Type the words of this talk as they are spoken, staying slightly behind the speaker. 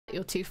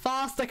You're too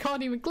fast. I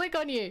can't even click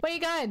on you. Where you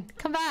going?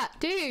 Come back.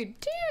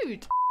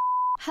 Dude.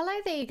 Hello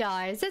there you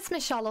guys, it's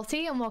Miss Charlotte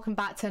and welcome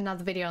back to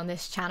another video on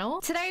this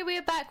channel. Today we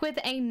are back with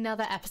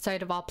another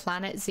episode of our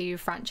Planet Zoo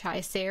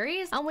franchise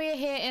series, and we are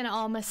here in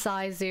our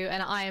Maasai Zoo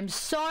and I am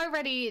so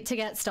ready to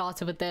get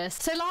started with this.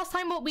 So last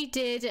time what we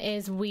did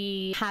is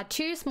we had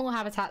two small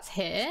habitats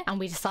here and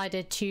we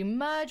decided to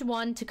merge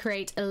one to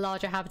create a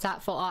larger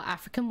habitat for our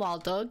African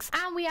wild dogs,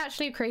 and we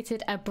actually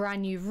created a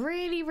brand new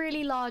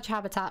really large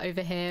habitat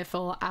over here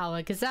for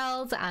our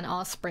gazelles and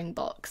our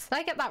springboks. Did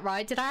I get that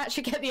right? Did I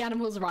actually get the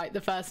animals right the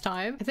first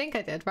time? I think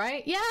I did,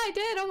 right? Yeah, I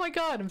did. Oh my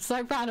god, I'm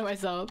so proud of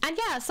myself. And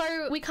yeah,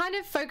 so we kind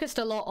of focused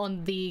a lot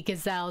on the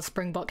gazelle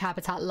springbok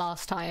habitat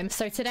last time.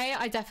 So today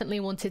I definitely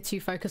wanted to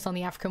focus on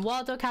the African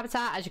wild dog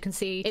habitat. As you can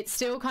see, it's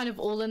still kind of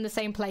all in the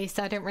same place,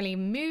 so I don't really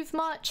move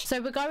much.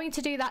 So we're going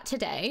to do that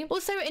today.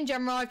 Also, in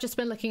general, I've just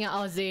been looking at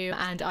our zoo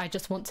and I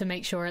just want to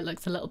make sure it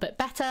looks a little bit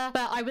better.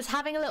 But I was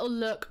having a little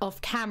look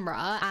off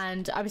camera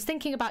and I was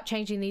thinking about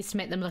changing these to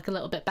make them look a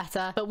little bit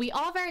better. But we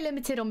are very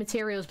limited on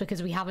materials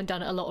because we haven't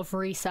done a lot of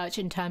research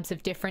in terms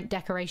of different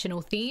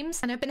decorational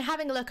themes, and I've been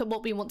having a look at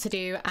what we want to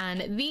do,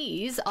 and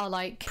these are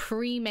like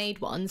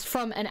pre-made ones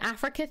from an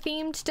Africa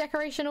themed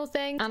decorational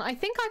thing, and I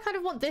think I kind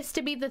of want this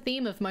to be the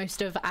theme of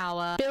most of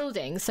our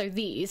buildings.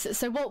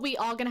 So what we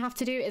are going to have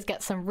to do is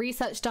get some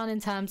research done in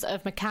terms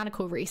of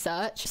mechanical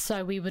research.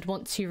 So we would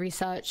want to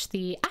research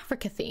the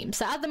Africa theme.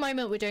 So at the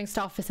moment we're doing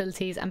staff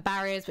facilities and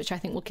barriers, which I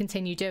think we'll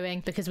continue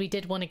doing because we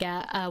did want to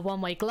get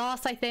one-way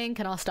glass, I think,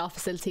 and our staff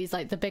facilities,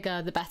 like the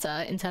bigger the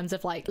better in terms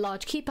of like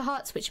large keeper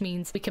huts, which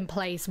means we can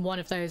place one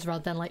of those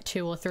rather than like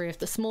 2 or 3 of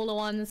the smaller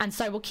ones. And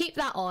so we'll keep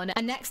that on,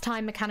 and next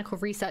time mechanical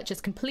research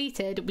is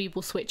completed we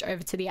will switch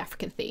over to the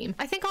African theme.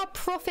 I think our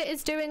profit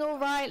is doing all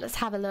right. Let's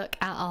have a look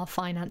at our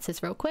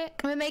finances real quick.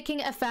 We're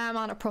making a fair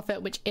amount of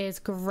profit, which is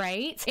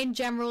great. In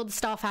general, the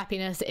staff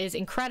happiness is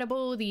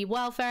incredible, the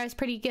welfare is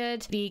pretty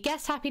good, the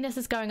guest happiness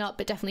is going up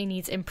but definitely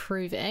needs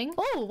improving.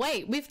 Oh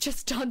wait, we've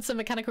just done some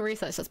mechanical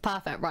research. That's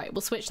perfect. Right,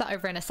 we'll switch that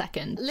over in a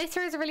second.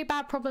 Litter is a really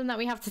bad problem that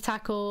we have to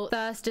tackle.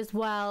 Thirst as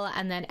well,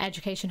 and then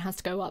education has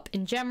to go up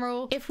in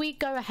general. If we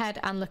go ahead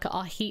and look at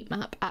our heat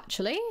map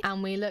actually,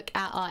 and we look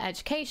at our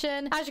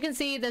education, as you can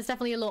see there's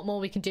definitely a lot more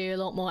we can do, a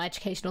lot more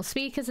educational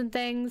speakers and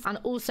things, and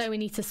also we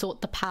need to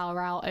sort the power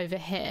out over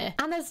here,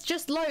 and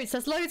there's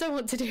loads I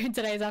want to do in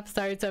today's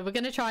episode, so we're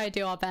going to try and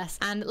do our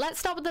best. And let's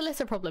start with the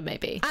litter problem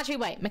maybe. Actually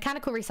wait,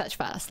 mechanical research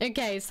first.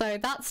 Okay, so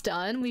that's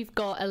done. We've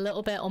got a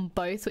little bit on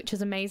both, which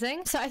is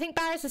amazing. So I think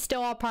barriers is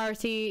still our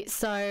priority,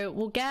 so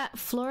we'll get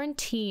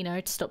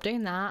Florentino to stop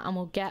doing that, and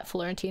we'll get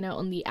Florentino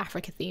on the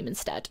Africa theme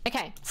instead.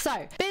 Okay,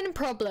 so bin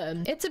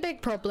problem. It's a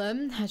big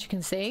problem, as you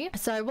can see.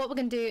 So what we're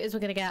gonna do is we're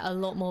gonna get a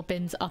lot more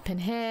bins up in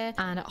here,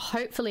 and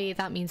hopefully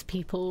that means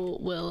people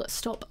will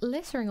stop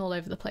littering all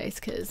over the place,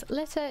 because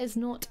litter is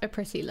not a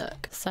pretty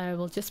look. So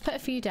we'll just put a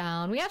few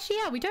down. We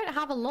don't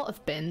have a lot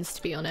of bins,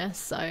 to be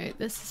honest, so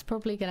this is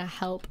probably gonna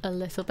help a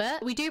little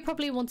bit. We do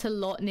probably want a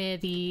lot near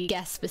the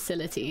guest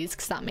facilities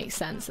because that makes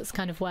sense. That's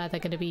kind of where they're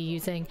going to be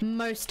using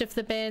most of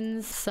the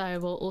bins. So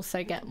we'll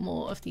also get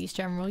more of these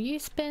general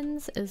use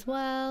bins as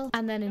well,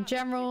 and then in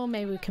general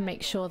maybe we can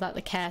make sure that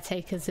the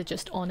caretakers are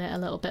just on it a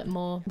little bit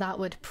more. That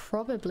would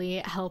probably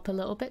help a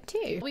little bit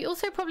too. We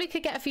also probably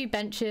could get a few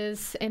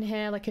benches in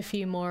here, like a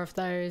few more of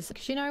those,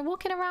 because you know,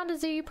 walking around a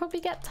zoo you probably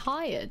get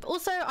tired.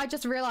 Also, I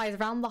just realized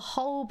around the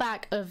whole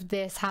back of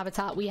this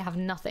habitat we have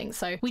nothing,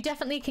 so we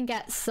definitely can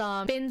get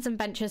some bins and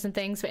benches and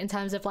things, but in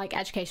terms of like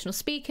educational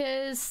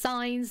speakers,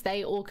 signs,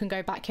 they all can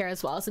go back here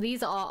as well. So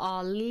these are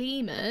our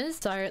lemurs,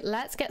 so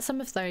let's get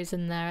some of those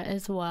in there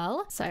as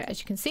well. So as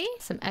you can see,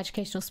 some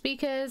educational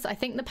speakers. I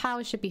think the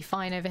power should be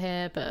fine over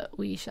here, but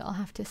we shall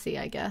have to see,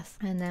 I guess.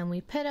 And then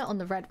we put it on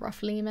the red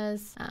ruff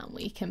lemurs, and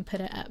we can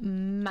put it at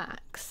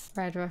max.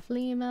 Red ruff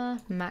lemur,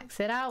 max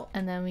it out,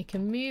 and then we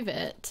can move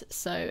it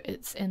so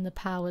it's in the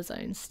power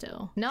zone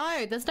still.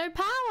 No, there's no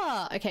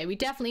power. Okay, we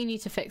definitely need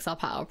to fix our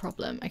power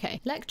problem.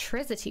 Okay,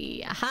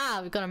 electricity. Aha,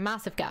 we've got a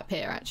massive gap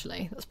here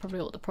actually. That's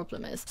probably what the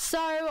problem is.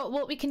 So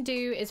what we can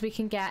do is we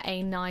can get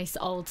a nice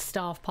old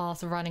staff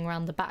path running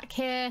around the back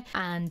here,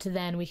 and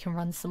then we can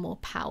run some more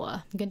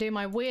power. I'm gonna do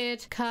my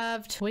weird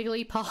curved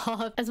wiggly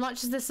path. As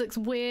much as this looks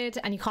weird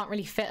and you can't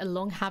really fit a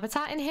long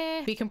habitat in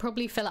here, we can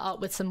probably fill it up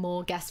with some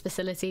more guest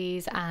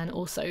facilities and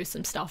also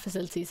some staff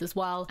facilities as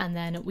well, and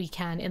then we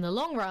can in the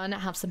long run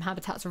have some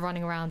habitats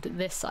running around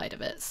this side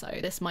of it. So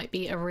this might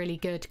be a really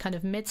good kind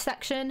of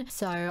midsection,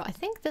 so I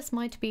think this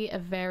might be a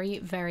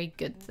very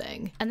good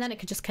thing. And then it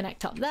could just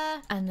connect up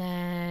there, and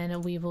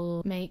then we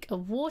will make a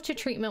water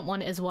treatment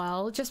one as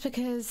well, just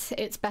because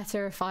it's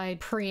better if I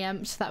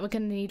preempt that we're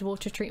going to need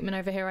water treatment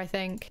over here here, I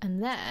think.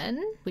 And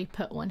then we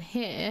put one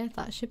here.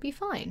 That should be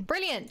fine.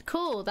 Brilliant.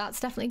 Cool. That's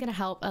definitely going to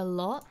help a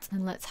lot.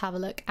 And let's have a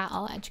look at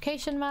our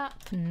education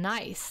map.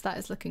 Nice. That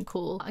is looking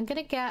cool. I'm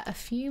going to get a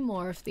few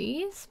more of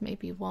these.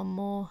 Maybe one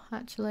more,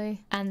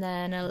 actually. And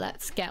then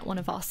let's get one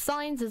of our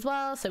signs as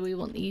well. So we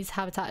want these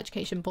habitat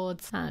education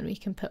boards. And we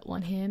can put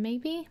one here,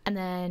 maybe. And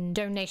then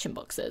donation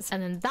boxes.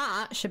 And then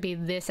that should be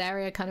this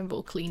area kind of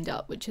all cleaned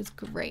up, which is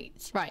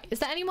great. Right. Is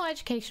there any more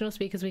educational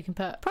speakers we can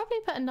put? Probably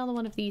put another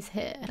one of these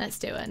here. Let's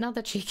do it.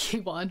 Another cheeky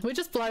one. We're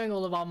just blowing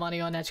all of our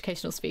money on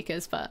educational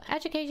speakers, but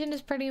education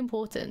is pretty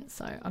important,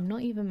 so I'm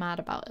not even mad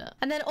about it.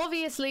 And then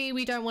obviously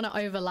we don't want to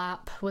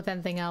overlap with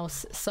anything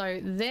else. So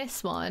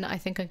this one, I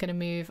think I'm going to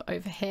move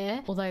over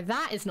here, although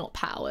that is not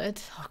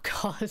powered. Oh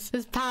God,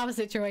 this power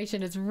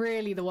situation is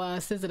really the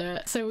worst, isn't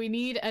it? So we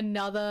need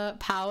another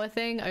power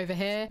thing over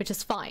here, which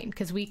is fine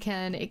because we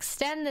can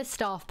extend this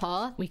staff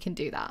path. We can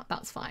do that.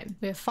 That's fine.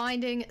 We're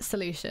finding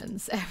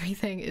solutions.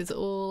 Everything is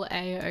all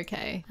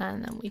a-okay.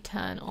 And then we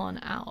turn on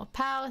our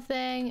power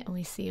thing and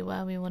we see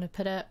where we want to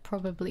put it.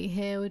 Probably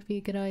here would be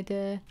a good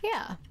idea.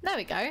 Yeah, there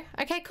we go.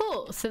 Okay,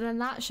 cool. So then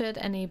that should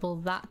enable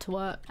that to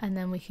work. And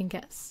then we can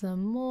get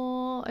some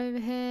more over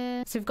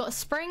here. So we've got a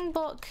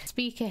Springbok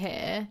speaker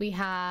here. We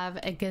have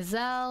a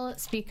Gazelle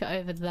speaker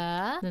over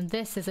there. And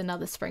this is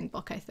another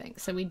Springbok, I think.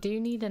 So we do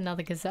need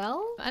another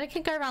Gazelle. And it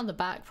can go around the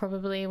back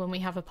probably when we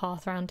have a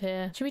path around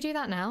here. Should we do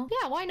that now?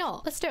 Yeah, why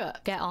not? Let's do it.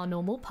 Get our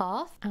normal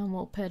path and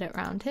we'll put it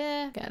around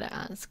here. Get it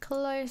as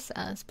close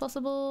as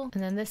possible.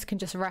 And then this can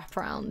just wrap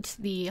around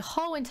the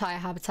whole entire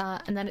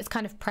habitat. And then it's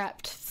kind of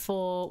prepped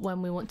for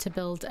when we want to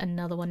build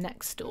another one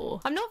next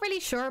door. I'm not really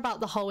sure about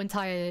the whole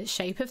entire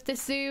shape of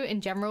this zoo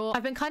in general.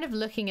 I've been kind of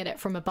looking at it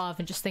from above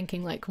and just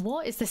thinking like,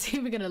 what is this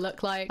even going to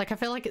look like? Like, I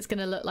feel like it's going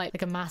to look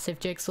like a massive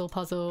jigsaw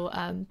puzzle.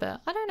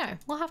 But I don't know.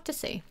 We'll have to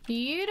see.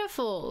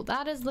 Beautiful.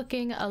 That is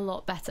looking a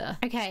lot better.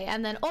 Okay.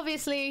 And then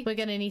obviously we're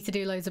going to need to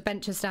do loads of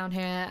benches down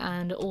here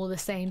and all the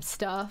same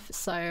stuff.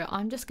 So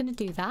I'm just going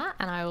to do that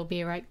and I will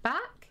be right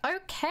back.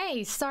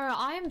 Okay, so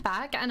I am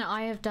back and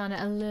I have done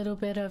a little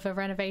bit of a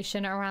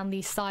renovation around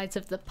these sides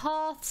of the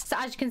paths. So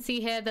as you can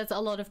see here, there's a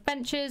lot of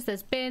benches,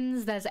 there's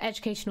bins, there's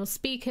educational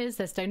speakers,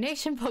 there's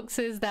donation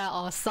boxes, there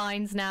are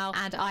signs now,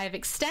 and I have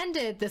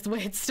extended this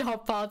weird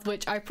stop path,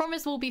 which I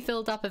promise will be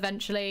filled up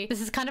eventually.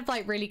 This is kind of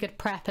like really good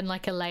prep and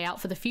like a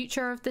layout for the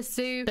future of this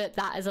zoo, but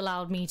that has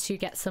allowed me to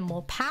get some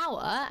more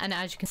power. And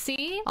as you can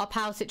see, our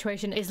power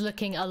situation is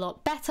looking a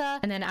lot better.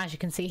 And then as you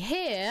can see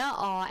here,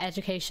 our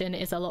education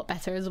is a lot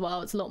better as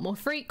well. It's a lot more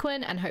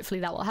frequent and hopefully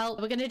that will help.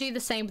 We're going to do the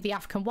same with the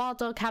African wild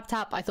dog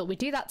habitat. I thought we'd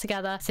do that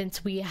together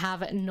since we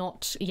have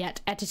not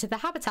yet edited the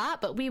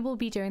habitat, but we will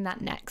be doing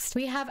that next.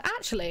 We have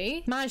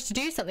actually managed to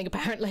do something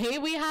apparently.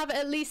 We have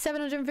at least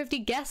 750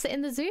 guests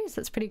in the zoo,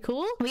 so that's pretty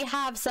cool. We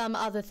have some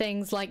other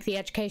things like the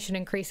education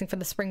increasing for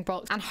the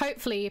Springboks and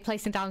hopefully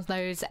placing down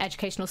those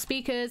educational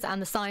speakers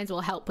and the signs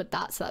will help with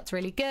that, so that's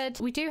really good.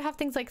 We do have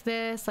things like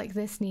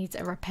this needs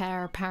a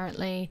repair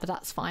apparently, but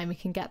that's fine. We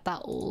can get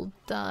that all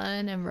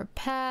done and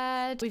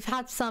repaired. We've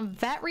had some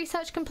vet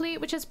research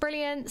complete, which is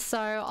brilliant. So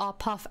our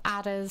puff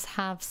adders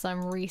have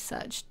some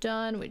research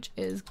done, which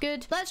is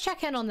good. Let's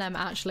check in on them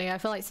actually. I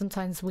feel like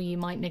sometimes we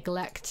might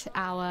neglect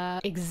our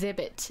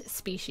exhibit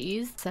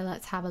species. So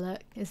let's have a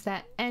look. Is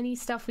there any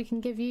stuff we can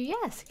give you?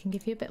 Yes, it can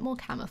give you a bit more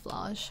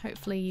camouflage.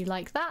 Hopefully you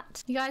like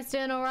that. You guys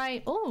doing all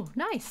right? Oh,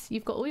 nice.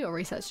 You've got all your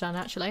research done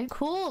actually.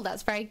 Cool.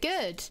 That's very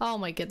good. Oh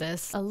my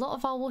goodness. A lot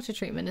of our water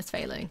treatment is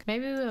failing.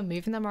 Maybe we were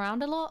moving them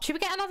around a lot. Should we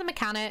get another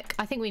mechanic?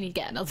 I think we need to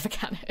get another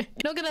mechanic.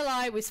 Not gonna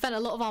lie, we spent a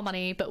lot of our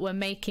money, but we're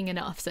making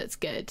enough, so it's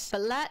good.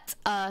 But let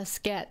us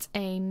get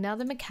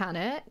another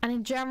mechanic. And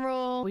in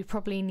general, we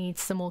probably need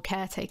some more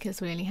caretakers.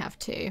 We only have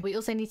 2. We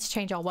also need to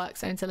change our work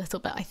zones a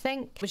little bit, I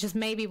think, which is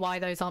maybe why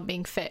those aren't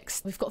being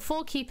fixed. We've got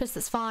 4 keepers,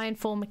 that's fine,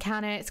 4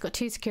 mechanics, got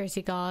 2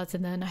 security guards,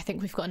 and then I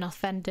think we've got enough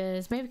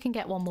vendors. Maybe we can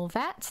get 1 more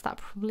vet. That'd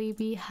probably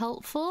be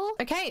helpful.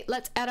 Okay,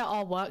 let's edit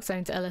our work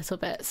zones a little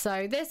bit.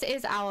 So this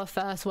is our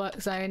first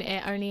work zone.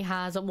 It only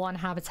has 1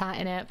 habitat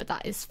in it, but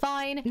that is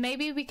fine.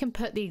 Maybe we can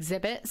put the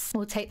exhibits.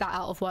 We'll take that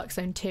out of work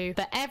zone 2,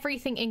 but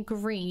everything in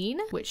green,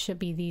 which should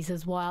be these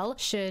as well,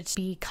 should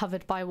be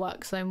covered by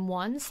work zone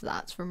 1, so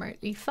that's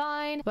remotely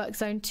fine. Work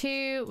zone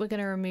 2, we're going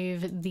to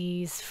remove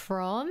these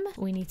from.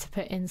 We need to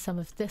put in some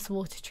of this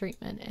water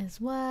treatment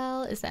as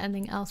well. Is there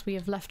anything else we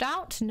have left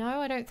out?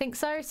 No, I don't think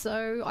so.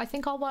 So I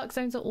think our work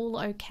zones are all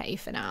okay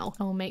for now.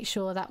 And we'll make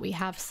sure that we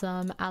have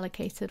some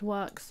allocated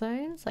work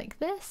zones like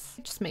this.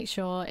 Just make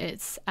sure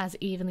it's as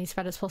evenly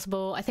spread as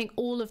possible. I think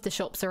all of the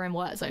shops are in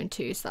work zone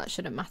 2, so that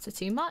shouldn't matter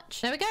too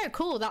much. There we go.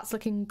 Cool. That's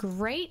looking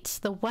great.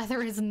 The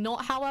weather is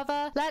not,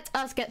 however. Let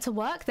us get to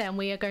work then.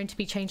 We are going to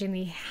be changing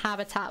the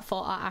habitat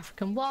for our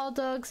African wild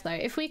dogs. So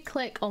if we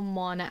click on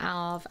one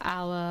of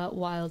our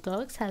wild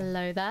dogs,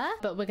 hello there,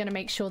 but we're going to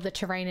make sure the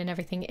terrain and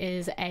everything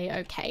is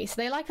a-okay. So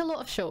they like a lot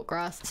of short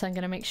grass. So I'm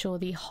going to make sure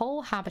the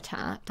whole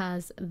habitat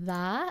has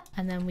that.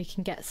 And then we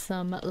can get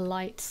some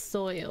light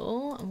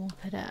soil and we'll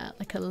put it at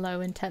like a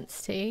low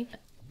intensity.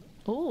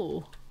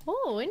 Oh,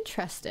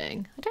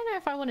 interesting. I don't know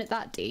if I want it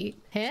that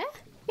deep. Here?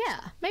 Yeah,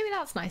 maybe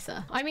that's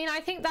nicer. I mean, I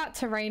think that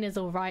terrain is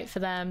all right for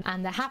them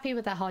and they're happy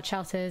with their hard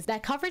shelters. Their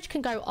coverage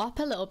can go up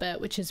a little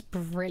bit, which is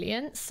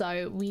brilliant.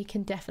 So we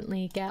can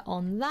definitely get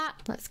on that.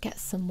 Let's get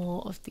some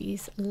more of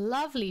these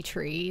lovely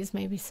trees,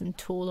 maybe some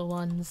taller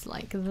ones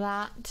like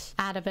that.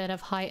 Add a bit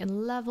of height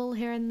and level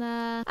here and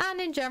there. And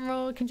in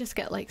general, we can just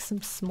get like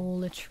some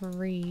smaller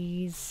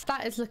trees.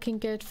 That is looking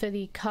good for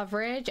the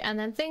coverage. And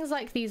then things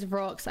like these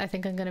rocks, I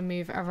think I'm going to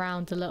move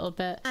around a little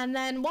bit. And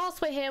then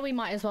whilst we're here, we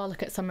might as well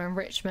look at some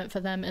enrichment for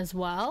them as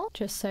well,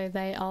 just so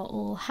they are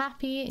all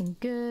happy and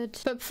good.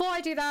 But before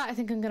I do that, I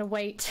think I'm going to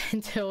wait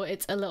until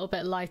it's a little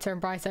bit lighter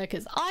and brighter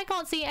because I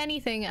can't see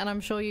anything and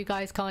I'm sure you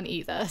guys can't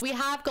either. We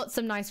have got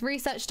some nice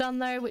research done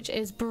though, which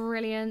is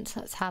brilliant.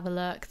 Let's have a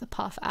look. The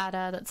path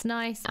adder, that's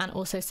nice. And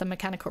also some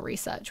mechanical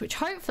research, which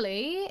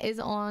hopefully is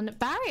on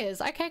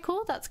barriers. Okay,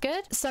 cool. That's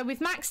good. So we've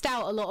maxed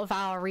out a lot of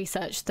our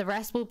research. The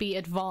rest will be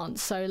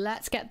advanced. So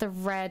let's get the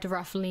red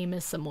rough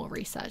lemurs some more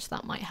research.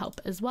 That might help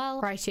as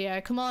well.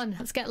 Rightio, come on.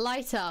 Let's get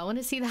lighter. I want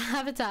to see the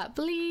habitat,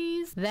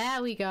 please.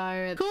 There we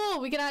go.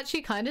 Cool. We can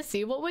actually kind of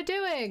see what we're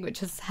doing,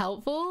 which is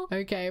helpful.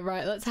 Okay,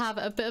 right. Let's have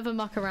a bit of a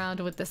muck around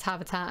with this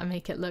habitat and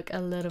make it look a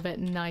little bit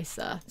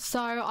nicer. So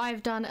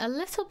I've done a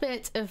little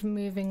bit of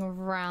moving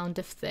around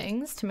of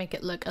things to make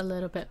it look a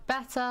little bit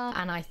better.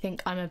 And I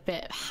think I'm a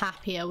bit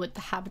happier with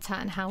the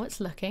habitat and how it's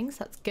looking.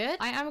 So that's good.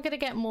 I am going to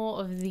get more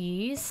of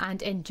these.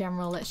 And in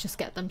general, let's just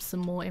get them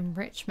some more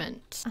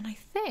enrichment. And I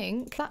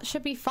think that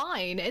should be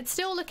fine. It's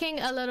still looking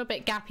a little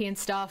bit gappy and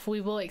stuff.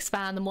 We will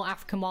expand. The more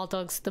African wild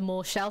dogs, the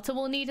more shelter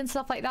we'll need and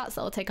stuff like that.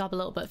 So it'll take up a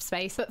little bit of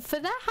space. But for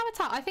their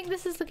habitat, I think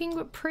this is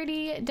looking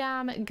pretty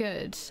damn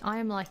good. I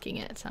am liking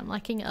it. I'm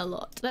liking it a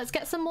lot. Let's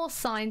get some more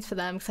signs for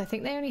them because I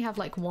think they only have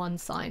like one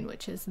sign,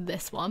 which is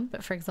this one.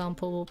 But for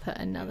example, we'll put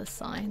another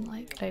sign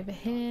like over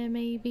here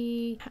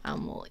maybe.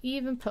 And we'll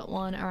even put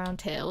one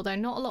around here. Although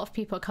not a lot of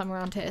people come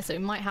around here, so we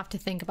might have to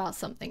think about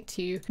something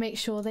to make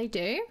sure they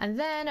do. And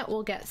then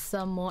we'll get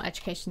some more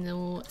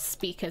educational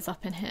speakers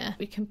up in here.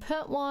 We can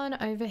put one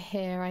over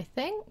here, I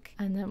think.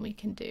 And then we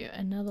can do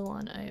another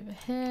one over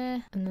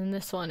here. And then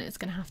this one is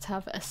going to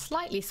have a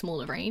slightly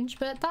smaller range,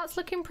 but that's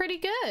looking pretty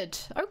good.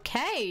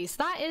 Okay, so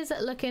that is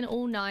looking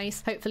all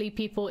nice. Hopefully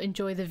people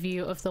enjoy the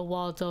view of the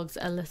wild dogs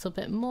a little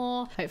bit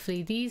more.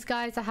 Hopefully these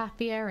guys are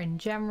happier in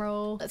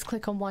general. Let's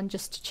click on one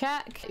just to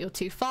check. You're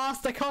too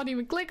fast. I can't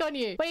even click on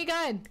you. Where are you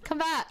going? Come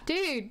back.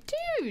 Dude.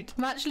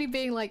 I'm actually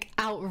being like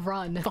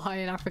outrun by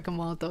an African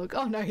wild dog.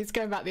 Oh no, he's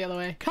going back the other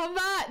way. Come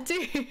back,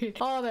 dude.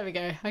 Oh, there we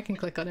go. I can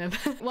click on him.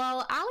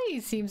 Well, Ali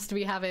seems to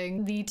be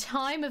having the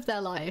time of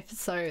their life,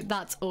 so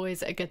that's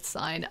always a good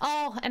sign.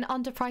 Oh, and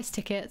underpriced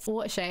tickets.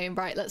 What a shame.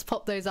 Right, let's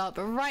pop those up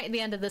right at the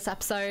end of this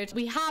episode.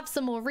 We have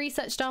some more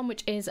research done,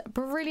 which is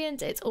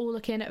brilliant. It's all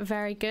looking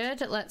very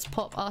good. Let's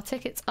pop our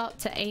tickets up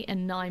to £8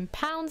 and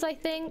 £9, I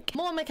think.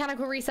 More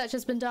mechanical research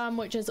has been done,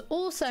 which is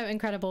also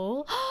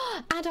incredible.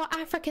 And our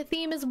Africa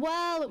theme as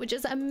well, which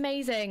is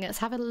amazing. Let's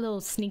have a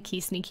little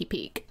sneaky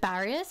peek.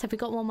 Barriers. Have we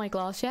got one by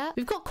glass yet?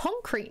 We've got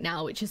concrete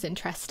now, which is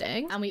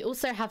interesting. And we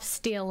also have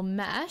steel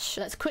mesh.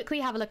 Let's quickly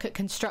have a look at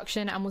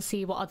construction and we'll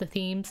see what other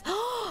themes.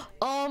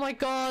 Oh my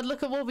god,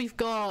 look at what we've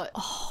got.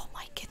 Oh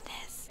my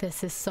goodness.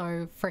 This is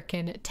so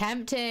freaking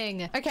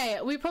tempting.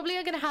 Okay, we probably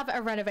are going to have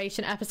a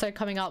renovation episode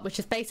coming up, which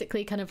is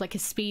basically kind of like a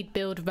speed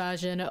build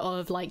version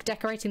of like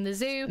decorating the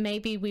zoo.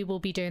 Maybe we will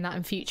be doing that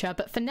in future.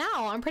 But for now,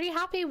 I'm pretty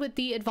happy with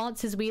the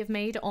advances we have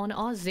made on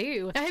our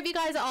zoo. I hope you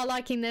guys are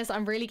liking this.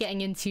 I'm really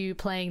getting into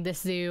playing this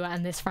zoo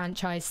and this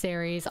franchise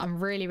series. I'm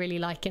really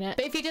liking it.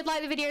 But if you did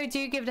like the video,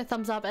 do give it a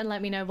thumbs up and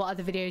let me know what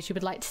other videos you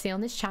would like to see on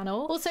this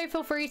channel. Also,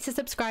 feel free to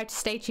subscribe to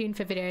stay tuned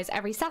for videos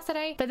every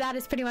Saturday. But that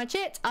is pretty much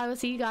it. I will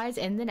see you guys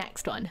in the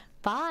next one.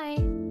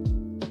 Bye.